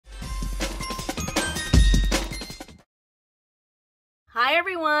Hi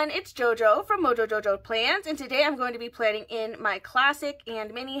everyone, it's JoJo from Mojo Jojo Plans, and today I'm going to be planning in my classic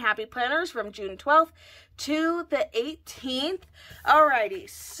and mini happy planners from June 12th to the 18th. Alrighty,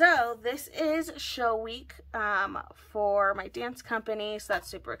 so this is show week for my dance company, so that's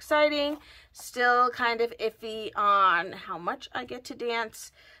super exciting. Still kind of iffy on how much I get to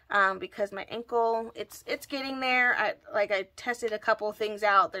dance because my ankle, it's getting there. I tested a couple things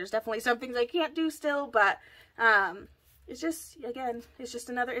out. There's definitely some things I can't do still, but it's just, again, it's just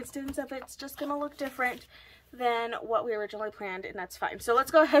another instance of it's just going to look different than what we originally planned, and that's fine. So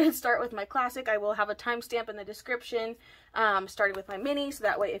let's go ahead and start with my classic. I will have a timestamp in the description, starting with my mini, so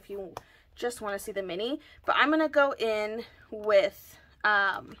that way if you just want to see the mini. But I'm going to go in with,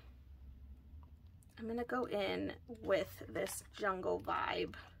 this Jungle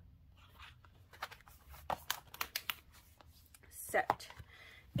Vibe set.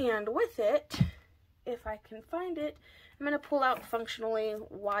 And with it, if I can find it, I'm going to pull out Functionally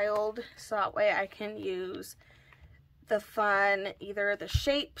Wild, so that way I can use the fun, either the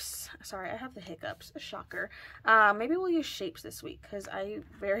shapes. Sorry, I have the hiccups, a shocker. Maybe we'll use shapes this week, because I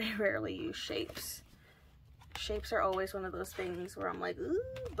very rarely use shapes. Shapes are always one of those things where I'm like, ooh,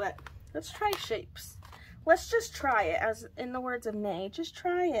 but let's try shapes. Let's just try it, as in the words of May, just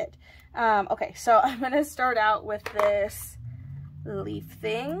try it. Okay, so I'm going to start out with this leaf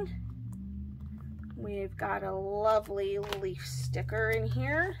thing. We've got a lovely leaf sticker in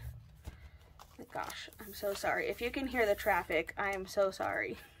here. Gosh, I'm so sorry. If you can hear the traffic, I am so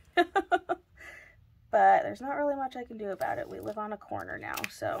sorry. But there's not really much I can do about it. We live on a corner now,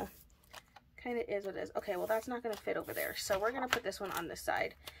 so kind of is what it is. Okay, well that's not going to fit over there. So we're going to put this one on this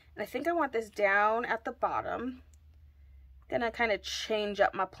side. And I think I want this down at the bottom. Gonna kind of change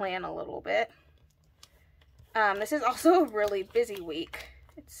up my plan a little bit. This is also a really busy week.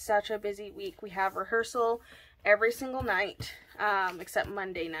 It's such a busy week. We have rehearsal every single night, except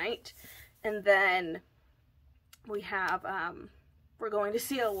Monday night. And then we have, we're going to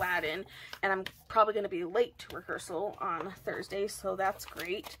see Aladdin, and I'm probably going to be late to rehearsal on Thursday, so that's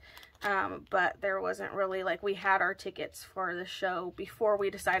great. But there wasn't really, like, we had our tickets for the show before we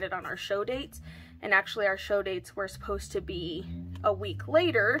decided on our show dates. And actually our show dates were supposed to be a week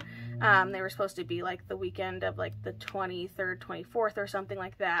later. They were supposed to be like the weekend of like the 23rd, 24th or something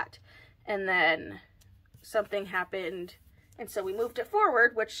like that. And then something happened, and so we moved it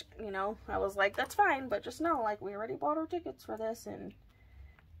forward, which, you know, I was like, that's fine, but just know, like, we already bought our tickets for this, and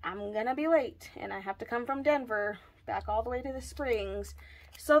I'm gonna be late, and I have to come from Denver back all the way to the Springs.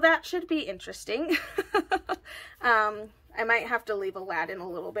 So that should be interesting. I might have to leave Aladdin a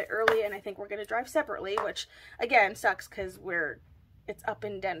little bit early, and I think we're going to drive separately, which, again, sucks because it's up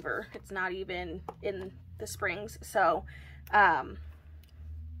in Denver. It's not even in the Springs, so,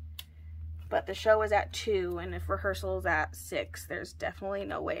 but the show is at 2, and if rehearsal is at 6, there's definitely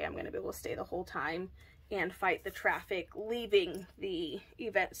no way I'm going to be able to stay the whole time and fight the traffic leaving the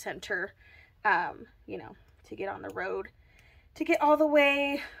event center, you know, to get on the road, to get all the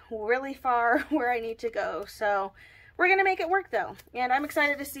way really far where I need to go. So we're going to make it work, though, and I'm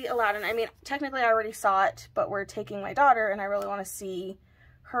excited to see Aladdin. I mean, technically I already saw it, but we're taking my daughter, and I really want to see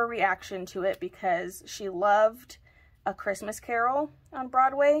her reaction to it because she loved A Christmas Carol on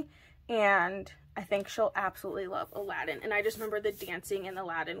Broadway, and I think she'll absolutely love Aladdin. And I just remember the dancing in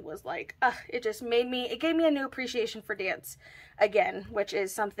Aladdin was like, it just gave me a new appreciation for dance again, which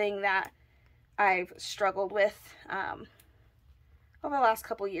is something that I've struggled with over the last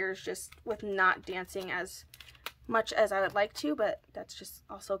couple years, just with not dancing as much as I would like to, but that's just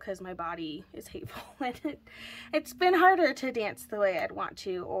also because my body is hateful, and it's been harder to dance the way I'd want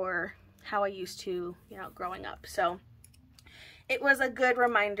to, or how I used to, you know, growing up. So it was a good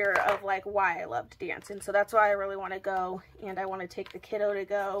reminder of like why I loved dance, and so that's why I really want to go, and I want to take the kiddo to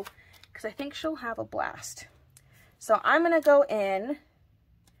go because I think she'll have a blast. So I'm gonna go in.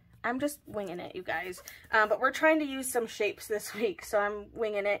 I'm just winging it, you guys. But we're trying to use some shapes this week, so I'm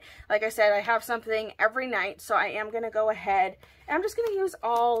winging it. Like I said, I have something every night, so I am going to go ahead. And I'm just going to use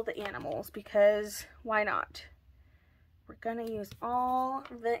all the animals, because why not? We're going to use all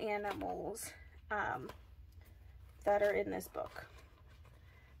the animals that are in this book,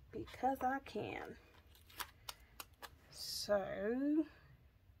 because I can. So,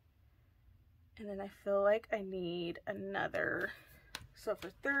 and then I feel like I need another. So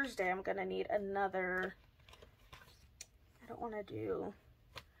for Thursday, I'm going to need another, I don't want to do,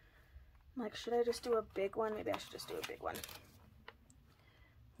 like, should I just do a big one? Maybe I should just do a big one.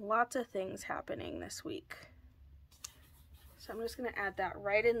 Lots of things happening this week. So I'm just going to add that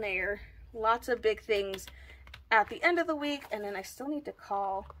right in there. Lots of big things at the end of the week, and then I still need to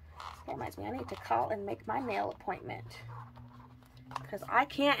call, that reminds me, I need to call and make my nail appointment. because I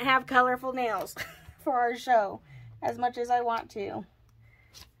can't have colorful nails for our show as much as I want to.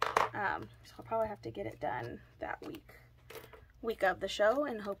 So I'll probably have to get it done that week of the show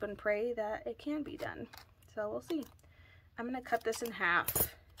and hope and pray that it can be done. So we'll see. I'm going to cut this in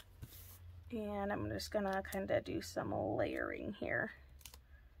half, and I'm just going to kind of do some layering here.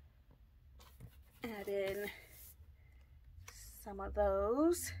 Add in some of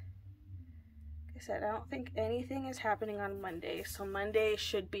those. Like I said, I don't think anything is happening on Monday, so Monday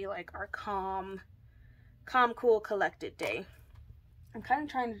should be like our calm, cool, collected day. I'm kind of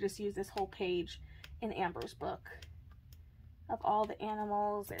trying to just use this whole page in Amber's book of all the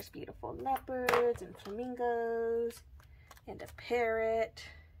animals. There's beautiful leopards and flamingos and a parrot.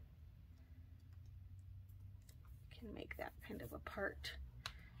 Can make that kind of a part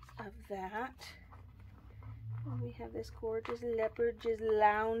of that. And we have this gorgeous leopard just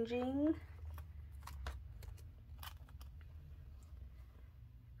lounging.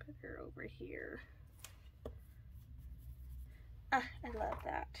 Put her over here. Ah, I love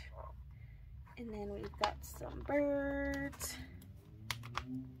that. And then we've got some birds.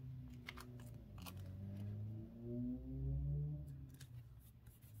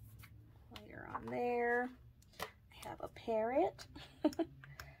 Layer on there. I have a parrot.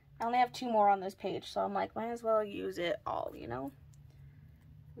 I only have 2 more on this page, so I'm like, might as well use it all, you know?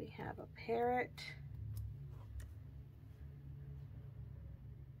 We have a parrot.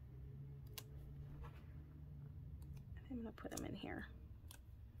 I'm gonna put him in here.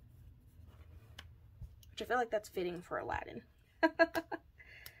 Which I feel like that's fitting for Aladdin.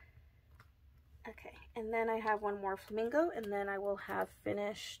 Okay, and then I have 1 more flamingo, and then I will have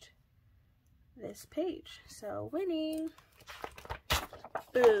finished this page. So winning.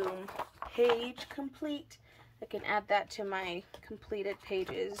 Boom. Page complete. I can add that to my completed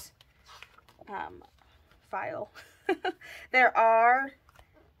pages file. There are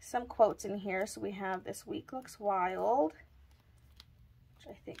some quotes in here. So we have "This week looks wild," which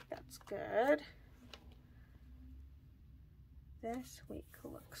I think that's good. This week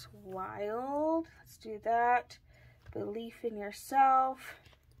looks wild. Let's do that. Belief in yourself.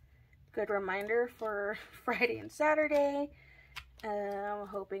 Good reminder for Friday and Saturday. I'm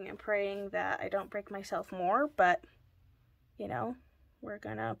hoping and praying that I don't break myself more, but you know, we're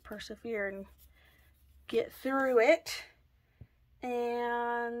gonna persevere and get through it.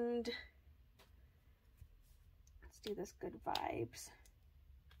 And let's do this good vibes.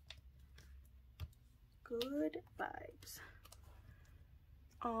 Good vibes.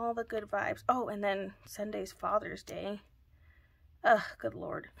 All the good vibes. Oh, and then Sunday's Father's Day. Ugh, good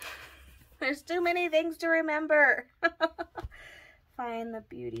Lord. There's too many things to remember. Find the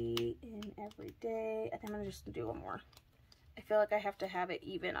beauty in every day. I think I'm gonna just do 1 more. I feel like I have to have it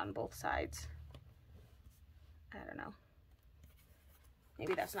even on both sides. I don't know.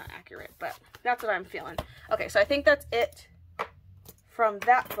 Maybe that's not accurate, but that's what I'm feeling. Okay, so I think that's it from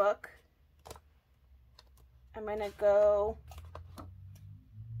that book. I'm gonna go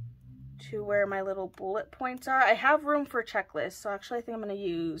to where my little bullet points are. I have room for checklists, so actually I think I'm gonna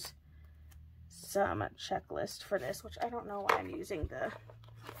use some checklist for this, which I don't know why I'm using the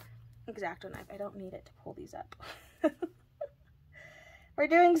X-Acto knife. I don't need it to pull these up. We're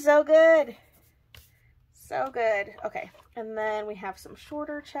doing so good. So good. Okay, and then we have some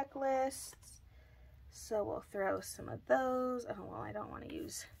shorter checklists. So we'll throw some of those. Oh, well, I don't want to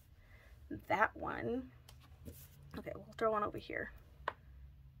use that one. Okay, we'll throw one over here.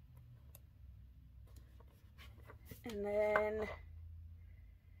 And then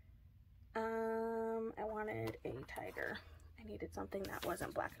I wanted a tiger. I needed something that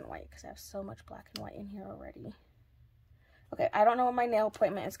wasn't black and white because I have so much black and white in here already. Okay, I don't know when my nail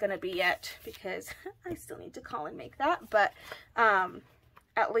appointment is going to be yet because I still need to call and make that, but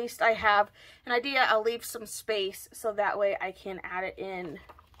at least I have an idea. I'll leave some space so that way I can add it in,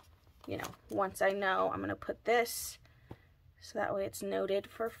 you know, once I know. I'm going to put this so that way it's noted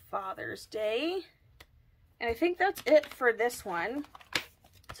for Father's Day. And I think that's it for this one.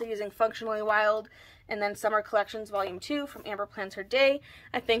 So using Functionally Wild and then Summer Collections Volume 2 from Amber Plans Her Day.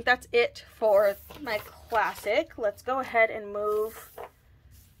 I think that's it for my classic. Let's go ahead and move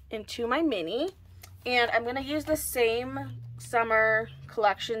into my mini. And I'm going to use the same Summer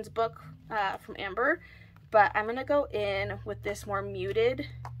Collections book from Amber, but I'm going to go in with this more muted,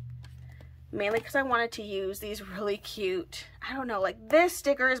 mainly because I wanted to use these really cute, I don't know, like this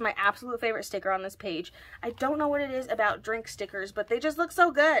sticker is my absolute favorite sticker on this page. I don't know what it is about drink stickers, but they just look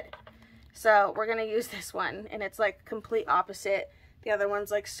so good. So we're going to use this one, and it's like complete opposite. The other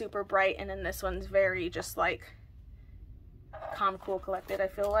one's like super bright, and then this one's very just like calm, cool, collected, I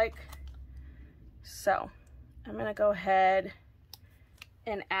feel like. So I'm going to go ahead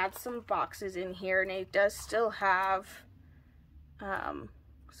and add some boxes in here. Nate does still have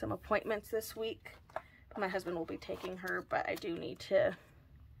some appointments this week. My husband will be taking her, but I do need to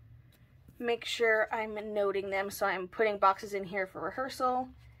make sure I'm noting them. So I'm putting boxes in here for rehearsal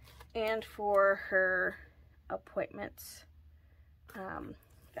and for her appointments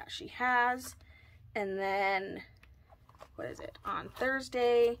that she has. And then, what is it? On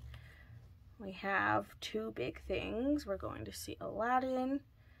Thursday, we have two big things. We're going to see Aladdin,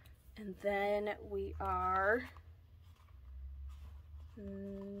 and then we are,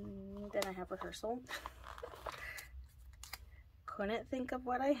 then I have rehearsal. Couldn't think of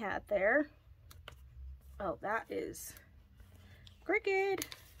what I had there. Oh, that is Cricket.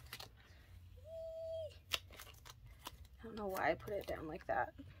 I don't know why I put it down like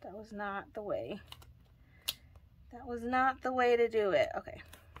that. That was not the way. That was not the way to do it. Okay,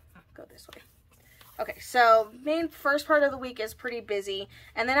 go this way. Okay, so main first part of the week is pretty busy,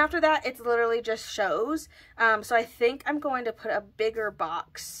 and then after that it's literally just shows. So I think I'm going to put a bigger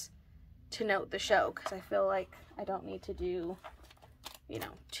box to note the show, because I feel like I don't need to do, you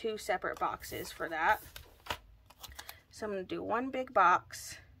know, two separate boxes for that. So I'm going to do one big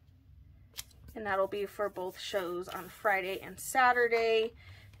box, and that'll be for both shows on Friday and Saturday,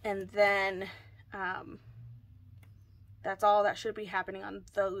 and then that's all that should be happening on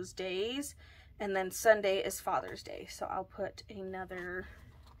those days. And then Sunday is Father's Day, so I'll put another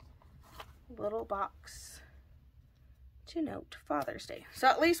little box to note Father's Day. So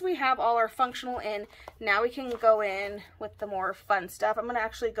at least we have all our functional in. Now we can go in with the more fun stuff. I'm going to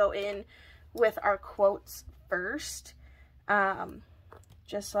actually go in with our quotes first,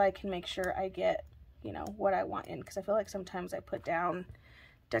 just so I can make sure I get, you know, what I want in, because I feel like sometimes I put down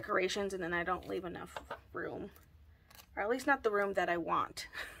decorations and then I don't leave enough room, or at least not the room that I want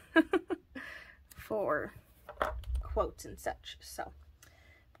for quotes and such. So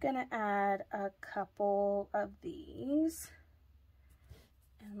I'm gonna add a couple of these,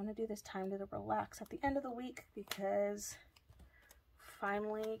 and I'm gonna do this time to relax at the end of the week, because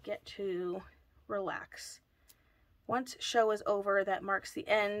finally get to relax. Once show is over, that marks the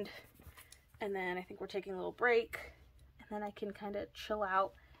end, and then I think we're taking a little break, and then I can kind of chill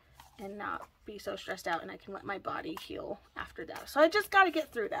out and not be so stressed out, and I can let my body heal after that. So I just got to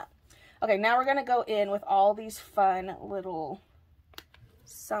get through that. Okay, now we're gonna go in with all these fun little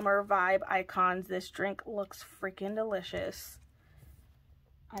summer vibe icons. This drink looks freaking delicious.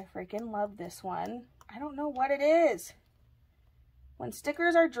 I freaking love this one. I don't know what it is. When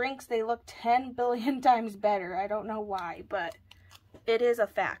stickers are drinks, they look 10 billion times better. I don't know why, but it is a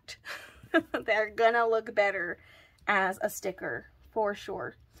fact. They're gonna look better as a sticker for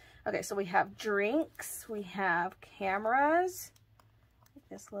sure. Okay, so we have drinks, we have cameras,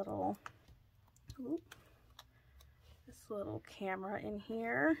 this little, camera in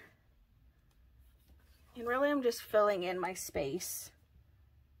here. And really I'm just filling in my space.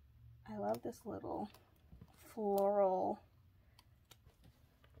 I love this little floral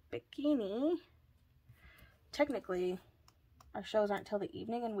bikini. Technically, our shows aren't till the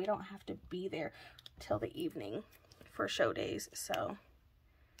evening, and we don't have to be there till the evening for show days, so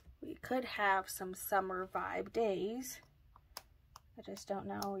we could have some summer vibe days. I just don't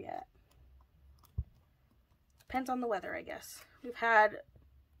know yet. Depends on the weather, I guess. We've had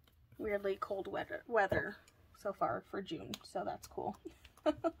weirdly cold weather so far for June, so that's cool.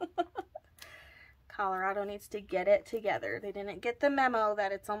 Colorado needs to get it together. They didn't get the memo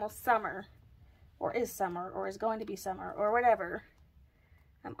that it's almost summer, or is going to be summer, or whatever.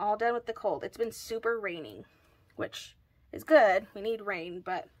 I'm all done with the cold. It's been super rainy, which is good. We need rain,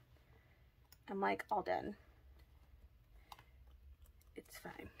 but I'm like all done. It's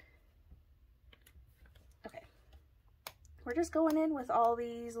fine. Okay. We're just going in with all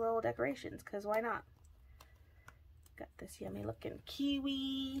these little decorations, because why not? Got this yummy looking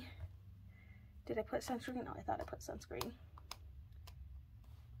kiwi. Did I put sunscreen? No, I thought I put sunscreen.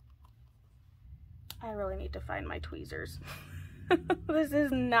 I really need to find my tweezers. This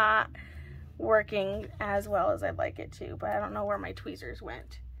is not working as well as I'd like it to, but I don't know where my tweezers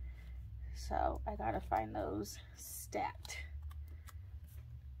went. So I gotta find those stat.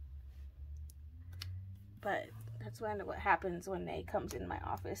 But that's what happens when Nate comes in my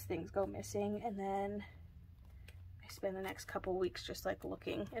office. Things go missing, and then I spend the next couple weeks just like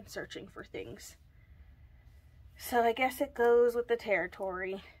looking and searching for things. So I guess it goes with the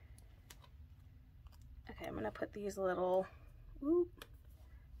territory. Okay, I'm gonna put these little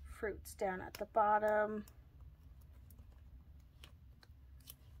fruits down at the bottom.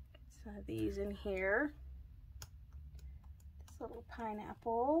 Get some of these in here. This little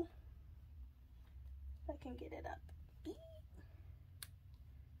pineapple. If I can get it up.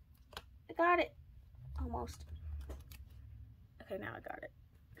 I got it. Almost. Okay, now I got it.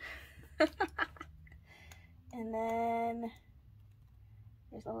 And then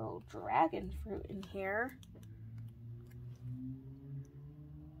there's a little dragon fruit in here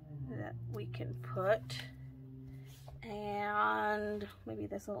that we can put. And maybe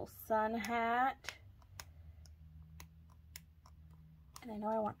this little sun hat. And I know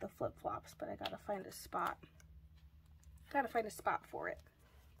I want the flip-flops, but I gotta find a spot. Gotta find a spot for it.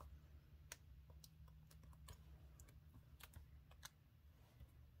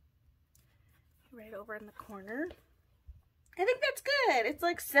 Right over in the corner. I think that's good. It's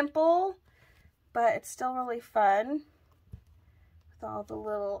like simple, but it's still really fun with all the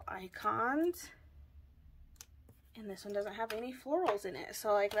little icons. And this one doesn't have any florals in it,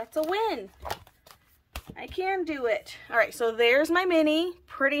 so like that's a win. I can do it. All right, so there's my mini.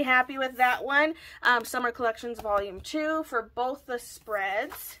 Pretty happy with that one. Summer Collections Volume 2 for both the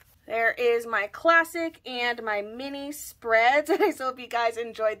spreads. There is my classic and my mini spreads. And I hope you guys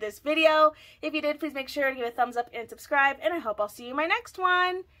enjoyed this video. If you did, please make sure to give a thumbs up and subscribe. And I hope I'll see you in my next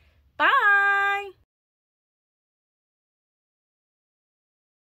one. Bye!